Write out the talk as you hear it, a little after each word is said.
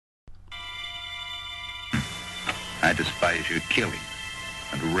I despise your killing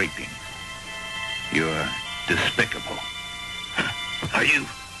and raping. You're despicable. Are you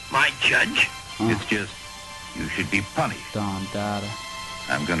my judge? It's just, you should be punished. DonDatta.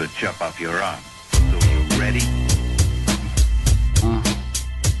 I'm gonna chop off your arm. So you ready?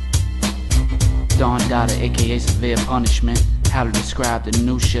 DonDatta, aka severe punishment. How to describe the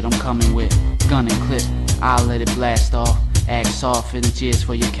new shit I'm coming with. Gun and clip, I'll let it blast off. Act soft, feeling cheers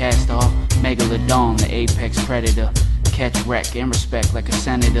for your cast off. Megalodon, the apex predator. Catch wreck and respect like a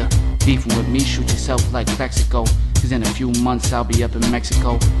senator. Beefing with me, shoot yourself like Plexico. Cause in a few months I'll be up in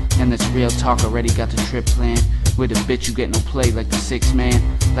Mexico. And that's real talk, already got the trip planned. With a bitch you get no play like the 6 man.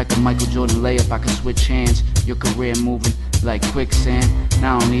 Like a Michael Jordan layup, I can switch hands. Your career moving like quicksand.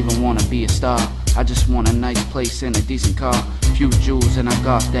 Now I don't even wanna be a star. I just want a nice place and a decent car. Few jewels and I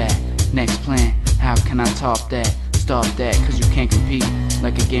got that. Next plan, how can I top that? Stop that, cause you can't compete.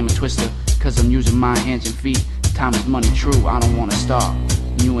 Like a game of Twister, cause I'm using my hands and feet. Time is money, true, I don't wanna stop.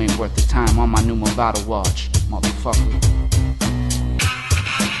 You ain't worth the time on my new Movado watch, motherfucker.